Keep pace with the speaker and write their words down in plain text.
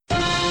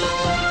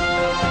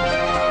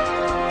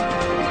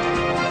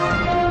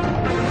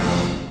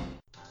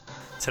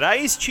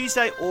Today is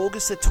Tuesday,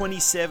 August the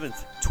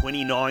 27th,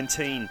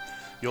 2019.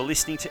 You're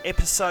listening to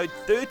episode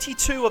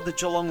 32 of the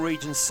Geelong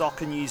Region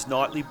Soccer News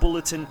Nightly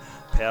Bulletin,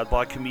 powered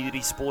by Community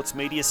Sports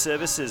Media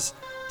Services.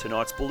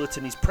 Tonight's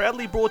bulletin is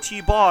proudly brought to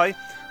you by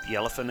the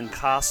Elephant and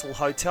Castle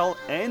Hotel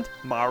and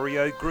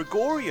Mario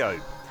Gregorio.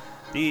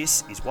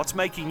 This is what's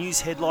making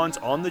news headlines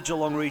on the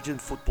Geelong Region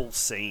football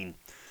scene.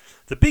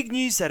 The big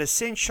news that has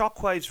sent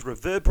shockwaves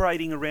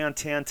reverberating around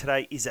town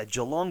today is that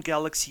Geelong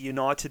Galaxy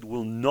United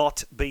will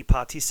not be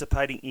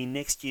participating in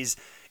next year's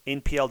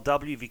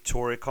NPLW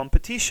Victoria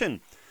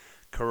competition.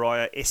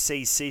 Corio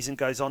SC's season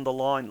goes on the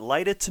line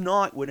later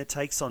tonight when it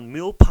takes on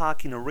Mill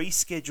Park in a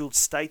rescheduled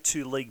State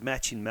 2 League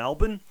match in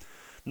Melbourne.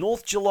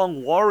 North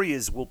Geelong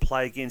Warriors will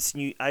play against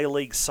new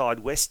A-League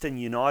side Western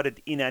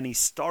United in an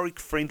historic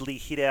friendly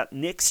hit-out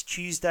next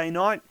Tuesday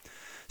night.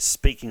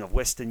 Speaking of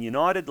Western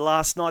United,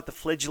 last night the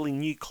fledgling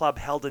new club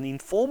held an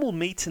informal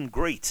meet and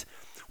greet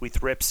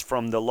with reps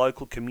from the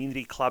local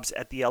community clubs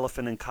at the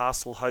Elephant and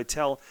Castle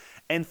Hotel.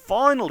 And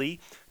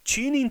finally,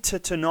 tune in to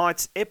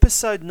tonight's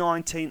episode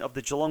 19 of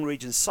the Geelong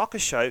Region Soccer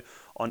Show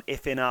on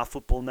FNR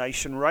Football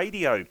Nation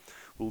Radio.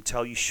 We'll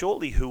tell you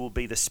shortly who will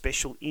be the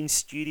special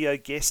in-studio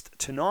guest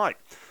tonight.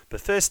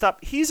 But first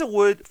up, here's a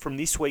word from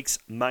this week's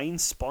main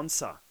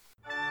sponsor.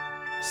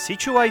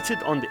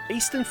 Situated on the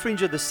eastern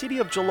fringe of the city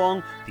of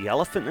Geelong, the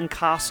Elephant and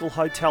Castle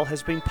Hotel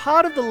has been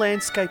part of the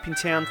landscape in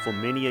town for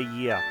many a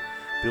year.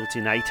 Built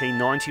in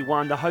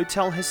 1891, the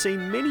hotel has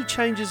seen many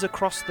changes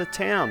across the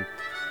town.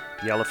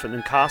 The Elephant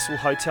and Castle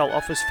Hotel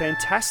offers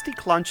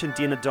fantastic lunch and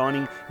dinner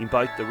dining in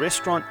both the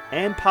restaurant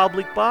and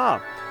public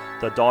bar.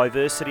 The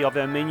diversity of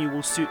our menu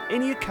will suit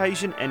any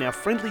occasion, and our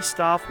friendly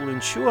staff will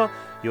ensure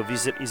your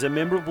visit is a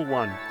memorable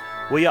one.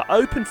 We are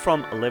open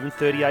from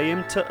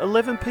 11:30am to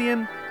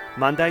 11pm,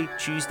 Monday,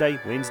 Tuesday,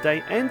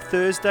 Wednesday and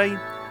Thursday,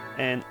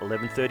 and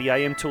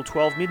 11:30am till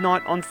 12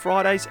 midnight on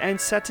Fridays and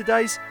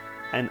Saturdays,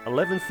 and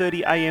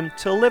 11:30am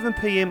till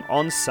 11pm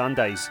on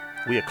Sundays.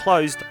 We are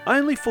closed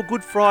only for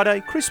Good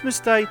Friday,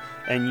 Christmas Day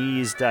and New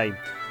Year's Day.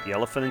 The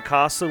Elephant and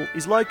Castle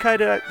is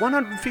located at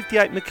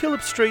 158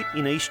 McKillop Street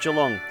in East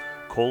Geelong.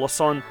 Call us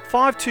on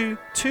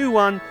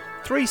 5221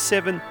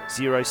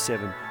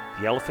 3707.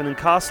 The Elephant and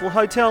Castle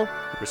Hotel.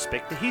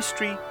 Respect the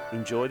history,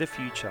 enjoy the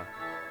future.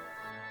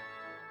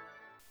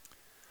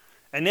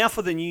 And now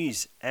for the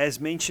news. As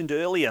mentioned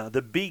earlier,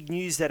 the big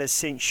news that has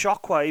sent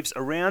shockwaves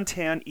around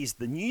town is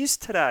the news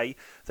today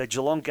that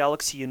Geelong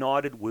Galaxy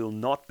United will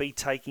not be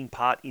taking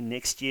part in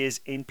next year's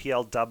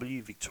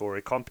NPLW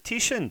Victoria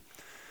competition.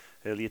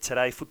 Earlier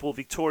today, Football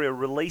Victoria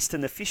released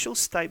an official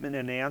statement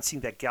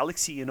announcing that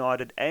Galaxy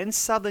United and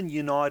Southern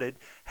United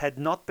had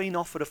not been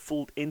offered a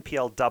full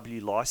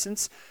NPLW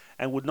licence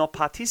and would not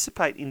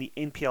participate in the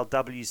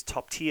NPLW's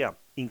top tier,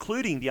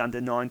 including the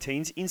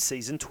under-19s in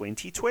season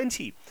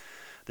 2020.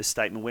 The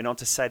statement went on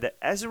to say that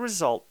as a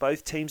result,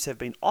 both teams have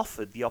been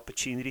offered the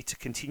opportunity to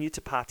continue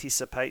to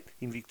participate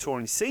in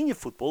Victorian senior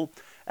football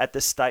at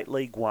the State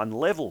League 1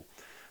 level.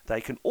 They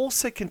can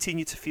also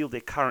continue to field their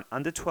current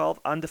under-12,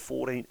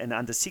 under-14 and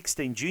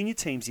under-16 junior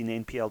teams in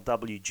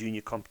NPLW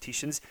junior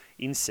competitions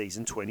in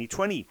season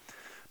 2020.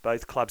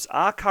 Both clubs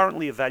are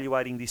currently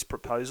evaluating this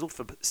proposal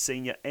for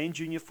senior and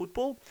junior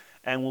football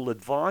and will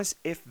advise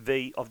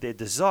FV of their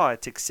desire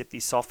to accept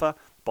this offer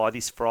by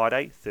this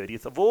Friday,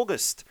 30th of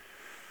August.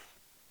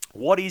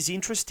 What is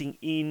interesting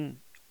in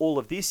all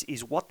of this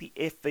is what the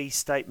FV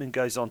statement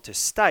goes on to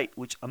state,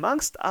 which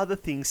amongst other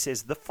things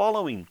says the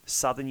following.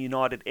 Southern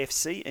United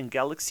FC and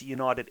Galaxy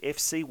United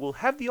FC will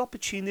have the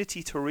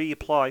opportunity to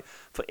reapply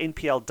for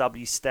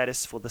NPLW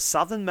status for the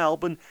Southern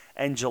Melbourne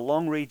and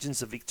Geelong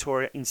regions of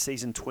Victoria in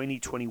season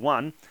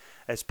 2021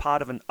 as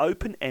part of an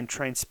open and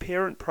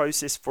transparent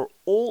process for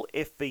all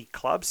FV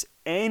clubs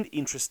and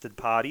interested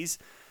parties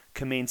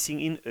commencing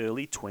in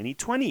early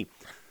 2020.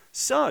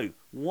 So,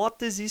 what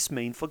does this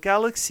mean for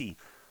Galaxy?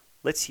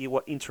 Let's hear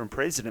what Interim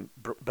President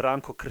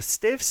Branko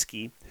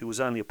Krstevski, who was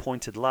only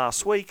appointed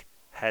last week,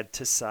 had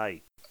to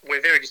say.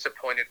 We're very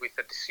disappointed with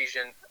the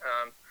decision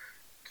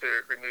to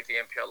remove the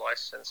NPL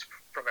licence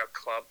from our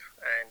club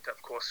and,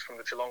 of course, from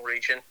the Geelong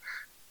region,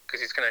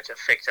 because it's going to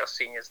affect our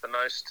seniors the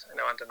most and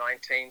our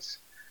under-19s.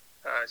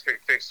 It's very,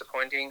 very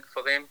disappointing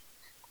for them.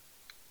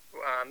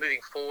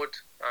 Moving forward,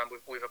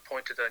 we've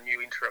appointed a new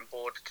interim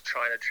board to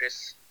try and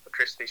address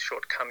these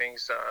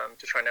shortcomings,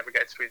 to try and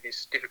navigate through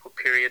this difficult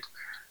period,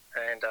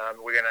 and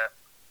we're going to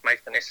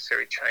make the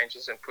necessary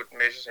changes and put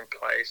measures in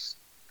place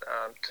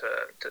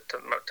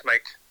to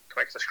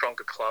make us a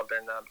stronger club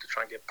and to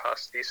try and get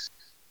past this.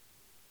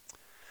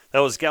 That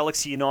was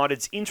Galaxy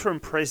United's interim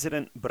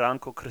president,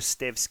 Branko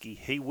Krstevski.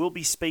 He will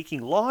be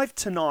speaking live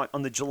tonight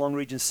on the Geelong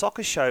Region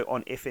Soccer Show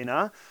on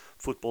FNR,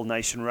 Football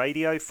Nation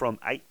Radio, from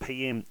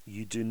 8pm.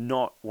 You do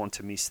not want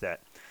to miss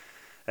that.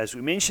 As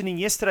we mentioned in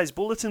yesterday's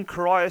bulletin,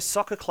 Corio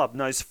Soccer Club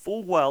knows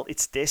full well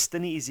its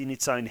destiny is in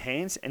its own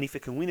hands, and if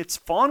it can win its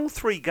final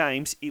 3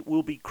 games, it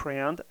will be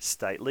crowned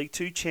State League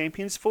 2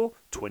 champions for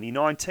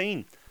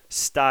 2019,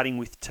 starting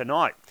with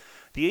tonight.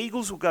 The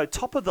Eagles will go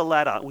top of the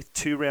ladder with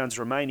 2 rounds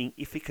remaining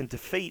if it can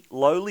defeat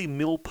lowly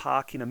Mill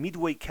Park in a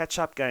midweek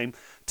catch-up game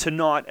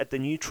tonight at the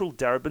neutral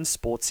Darebin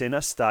Sports Centre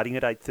starting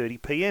at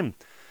 8:30pm.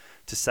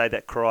 To say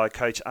that Corio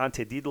coach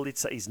Ante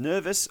Didelica is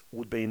nervous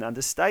would be an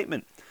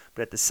understatement.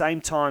 But at the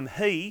same time,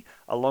 he,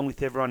 along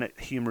with everyone at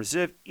Hume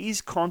Reserve,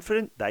 is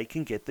confident they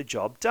can get the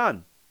job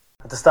done.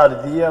 At the start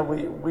of the year,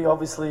 we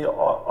obviously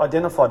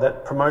identified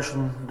that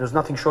promotion, there's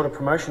nothing short of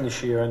promotion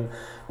this year, and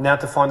now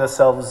to find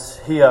ourselves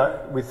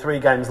here with 3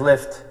 games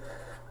left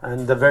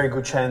and a very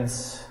good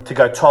chance to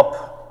go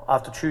top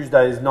after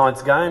Tuesday's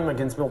night's game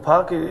against Mill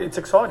Park, it's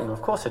exciting.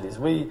 Of course it is.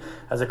 We,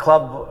 as a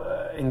club,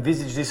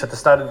 envisaged this at the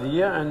start of the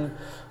year, and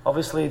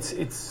obviously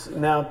it's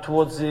now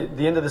towards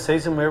the end of the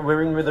season.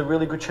 We're in with a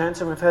really good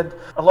chance, and we've had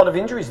a lot of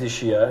injuries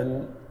this year,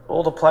 and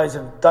all the players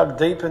have dug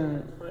deep,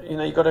 and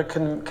you've got to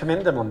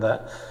commend them on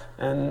that.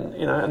 And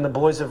and the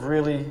boys have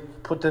really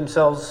put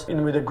themselves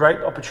in with a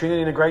great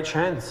opportunity and a great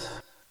chance.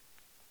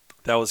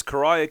 That was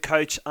Corio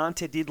coach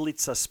Ante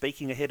Didelica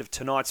speaking ahead of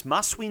tonight's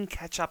must-win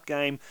catch-up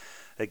game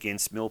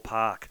against Mill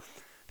Park.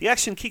 The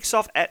action kicks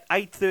off at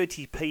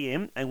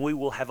 8:30pm, and we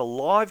will have a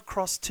live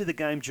cross to the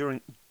game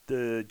during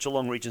the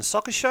Geelong Region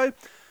Soccer Show,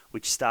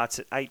 which starts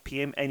at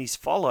 8pm and is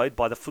followed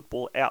by the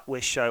Football Out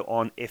West show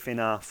on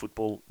FNR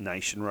Football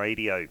Nation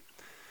Radio.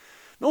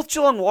 North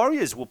Geelong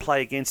Warriors will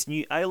play against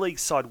new A-League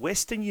side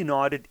Western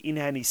United in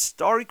an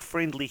historic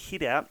friendly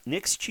hit-out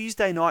next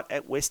Tuesday night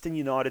at Western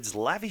United's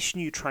lavish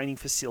new training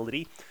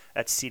facility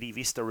at City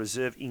Vista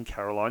Reserve in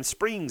Caroline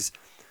Springs.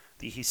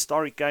 The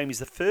historic game is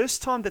the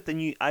first time that the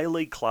new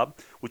A-League club,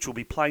 which will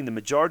be playing the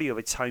majority of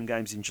its home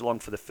games in Geelong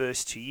for the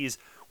first 2 years,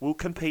 will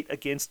compete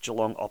against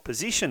Geelong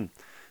opposition.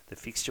 The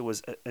fixture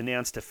was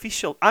announced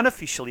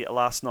unofficially at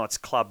last night's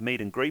club meet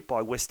and greet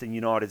by Western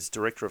United's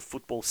Director of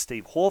Football,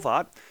 Steve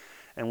Horvath,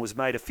 and was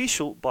made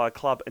official by a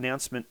club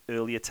announcement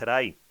earlier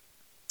today.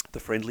 The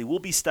friendly will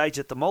be staged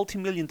at the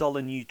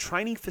multi-million-dollar new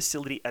training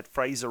facility at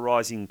Fraser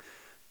Rising,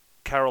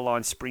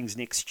 Caroline Springs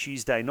next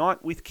Tuesday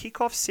night, with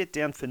kickoff set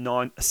down for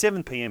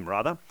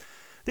 7pm.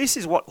 This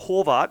is what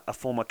Horvath, a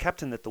former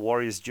captain at the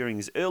Warriors during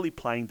his early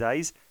playing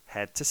days,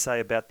 had to say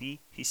about the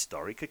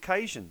historic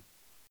occasion.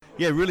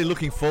 Yeah, really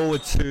looking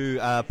forward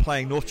to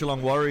playing North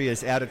Geelong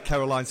Warriors out at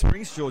Caroline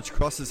Springs, George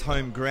Cross's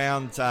home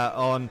ground,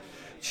 on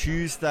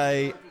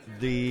Tuesday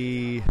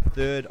the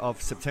 3rd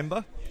of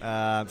September.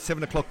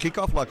 7 o'clock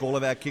kickoff, like all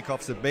of our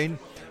kickoffs have been.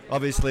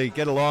 Obviously,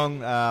 get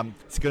along.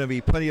 It's going to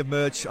be plenty of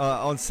merch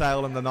on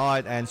sale in the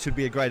night, and should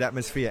be a great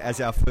atmosphere,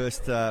 as our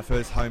first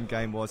home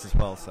game was as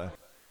well. So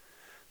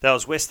that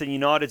was Western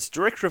United's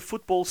Director of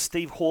Football,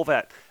 Steve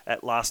Horvath,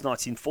 at last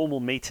night's informal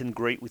meet and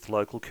greet with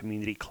local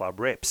community club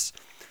reps.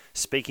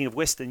 Speaking of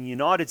Western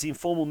United's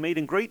informal meet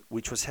and greet,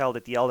 which was held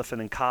at the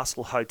Elephant and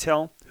Castle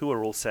Hotel, who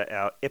are also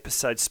our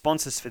episode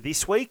sponsors for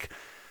this week,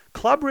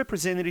 club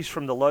representatives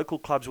from the local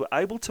clubs were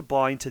able to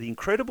buy into the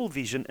incredible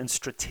vision and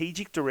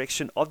strategic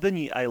direction of the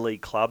new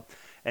A-League club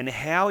and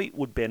how it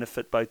would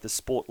benefit both the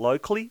sport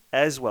locally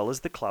as well as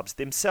the clubs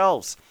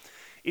themselves.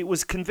 It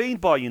was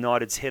convened by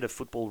United's head of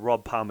football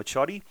Rob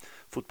Palmaciotti,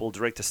 football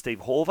director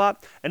Steve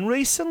Horvath, and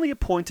recently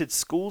appointed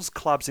schools,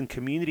 clubs and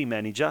community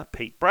manager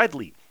Pete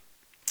Bradley.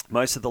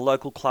 Most of the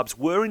local clubs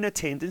were in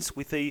attendance,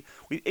 with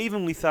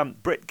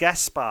Brett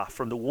Gaspar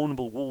from the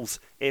Warrnambool Wolves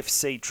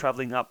FC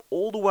travelling up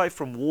all the way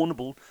from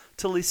Warrnambool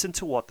to listen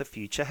to what the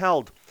future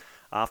held.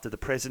 After the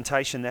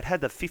presentation that had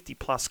the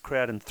 50-plus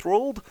crowd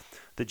enthralled,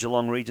 the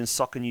Geelong Region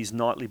Soccer News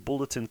Nightly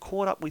Bulletin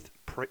caught up with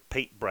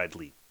Pete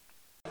Bradley.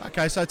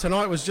 Okay, so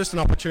tonight was just an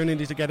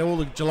opportunity to get all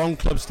the Geelong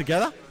clubs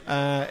together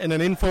in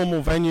an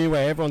informal venue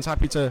where everyone's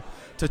happy to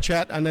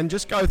chat, and then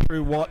just go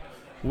through what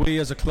we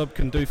as a club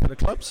can do for the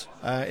clubs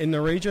in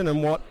the region,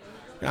 and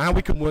how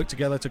we can work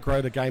together to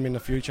grow the game in the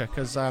future,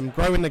 because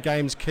growing the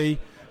game is key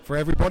for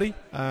everybody,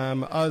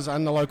 us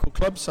and the local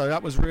clubs. So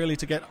that was really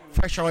to get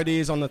fresh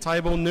ideas on the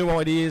table, new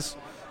ideas,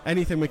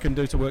 anything we can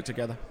do to work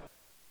together.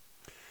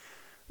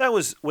 That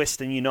was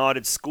Western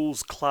United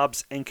Schools,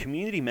 Clubs and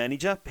Community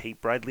Manager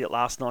Pete Bradley at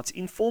last night's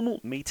informal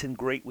meet and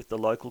greet with the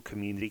local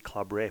community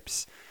club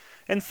reps.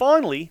 And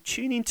finally,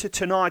 tune in to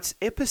tonight's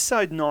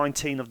episode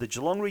 19 of the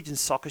Geelong Region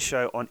Soccer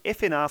Show on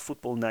FNR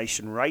Football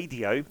Nation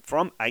Radio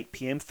from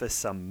 8pm for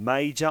some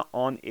major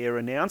on-air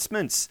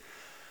announcements.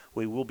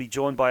 We will be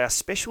joined by our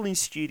special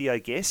in-studio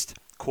guest,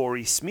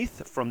 Corey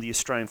Smith from the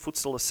Australian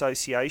Futsal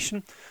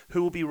Association,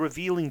 who will be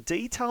revealing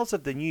details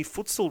of the new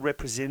futsal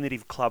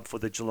representative club for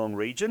the Geelong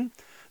region,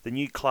 the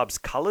new club's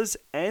colours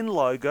and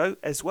logo,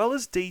 as well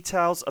as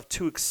details of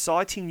 2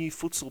 exciting new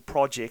futsal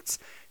projects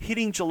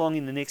hitting Geelong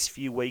in the next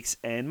few weeks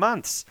and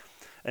months: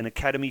 an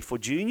academy for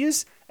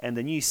juniors and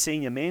the new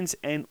senior men's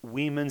and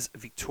women's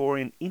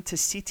Victorian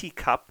Intercity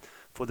Cup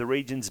for the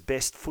region's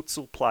best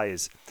futsal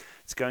players.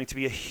 It's going to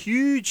be a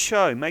huge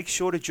show. Make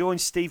sure to join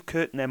Steve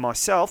Curtin and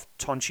myself,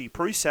 Tonchi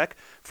Prusak,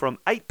 from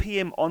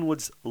 8pm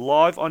onwards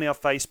live on our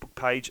Facebook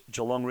page,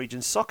 Geelong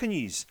Region Soccer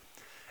News.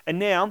 And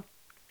now,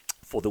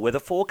 for the weather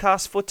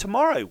forecast for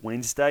tomorrow,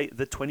 Wednesday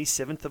the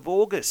 27th of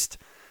August.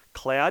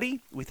 Cloudy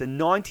with a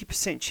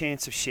 90%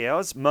 chance of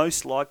showers,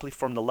 most likely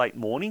from the late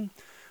morning,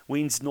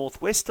 Winds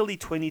northwesterly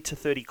 20 to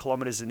 30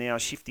 kilometres an hour,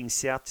 shifting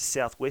south to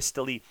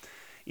southwesterly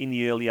in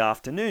the early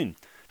afternoon.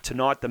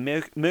 Tonight,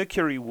 the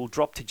mercury will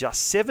drop to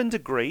just 7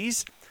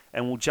 degrees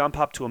and will jump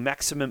up to a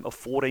maximum of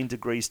 14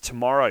 degrees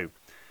tomorrow.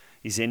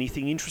 Is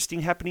anything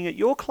interesting happening at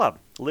your club?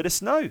 Let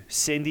us know.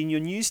 Send in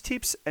your news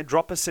tips and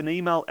drop us an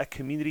email at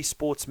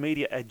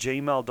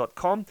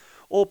communitysportsmedia@gmail.com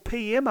or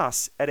PM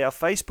us at our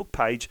Facebook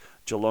page,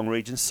 Geelong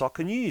Region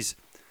Soccer News.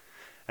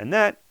 And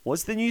that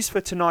was the news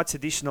for tonight's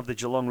edition of the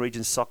Geelong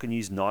Region Soccer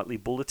News Nightly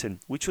Bulletin,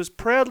 which was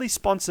proudly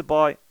sponsored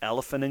by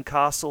Elephant and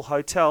Castle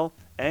Hotel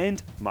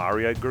and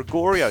Mario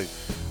Gregorio.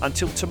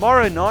 Until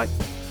tomorrow night,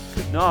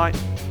 good night.